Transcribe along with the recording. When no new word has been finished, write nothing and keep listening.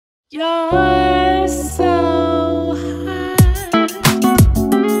You're so high.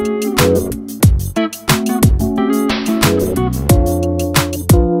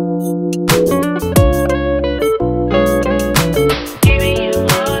 Giving you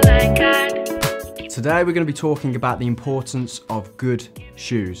all I got. Today we're going to be talking about the importance of good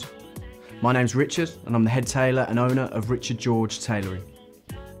shoes. My name's Richard and I'm the head tailor and owner of Richard George Tailoring.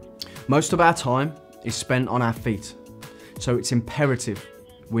 Most of our time is spent on our feet, so it's imperative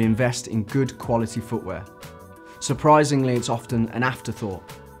we invest in good quality footwear. Surprisingly, it's often an afterthought,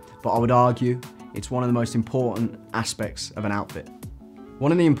 but I would argue it's one of the most important aspects of an outfit.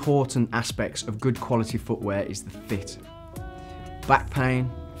 One of the important aspects of good quality footwear is the fit. Back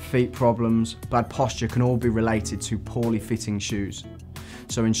pain, feet problems, bad posture can all be related to poorly fitting shoes.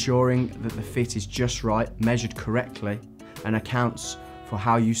 So ensuring that the fit is just right, measured correctly, and accounts for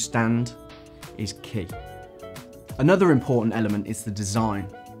how you stand is key. Another important element is the design.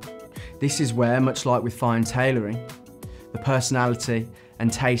 This is where, much like with fine tailoring, the personality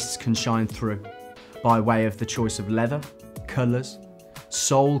and tastes can shine through by way of the choice of leather, colours,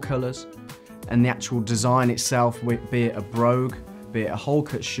 sole colours, and the actual design itself, be it a brogue, be it a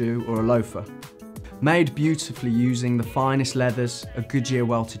hole-cut shoe or a loafer. Made beautifully using the finest leathers, a Goodyear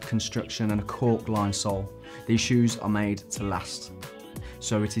welted construction and a cork-lined sole, these shoes are made to last.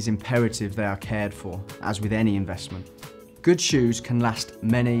 So it is imperative they are cared for, as with any investment. Good shoes can last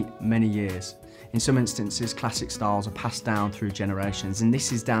many, many years. In some instances, classic styles are passed down through generations, and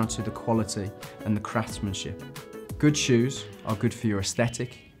this is down to the quality and the craftsmanship. Good shoes are good for your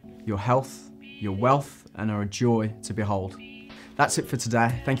aesthetic, your health, your wealth, and are a joy to behold. That's it for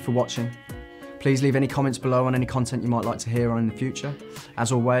today. Thank you for watching. Please leave any comments below on any content you might like to hear on in the future.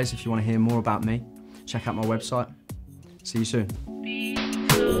 As always, if you want to hear more about me, check out my website. See you soon.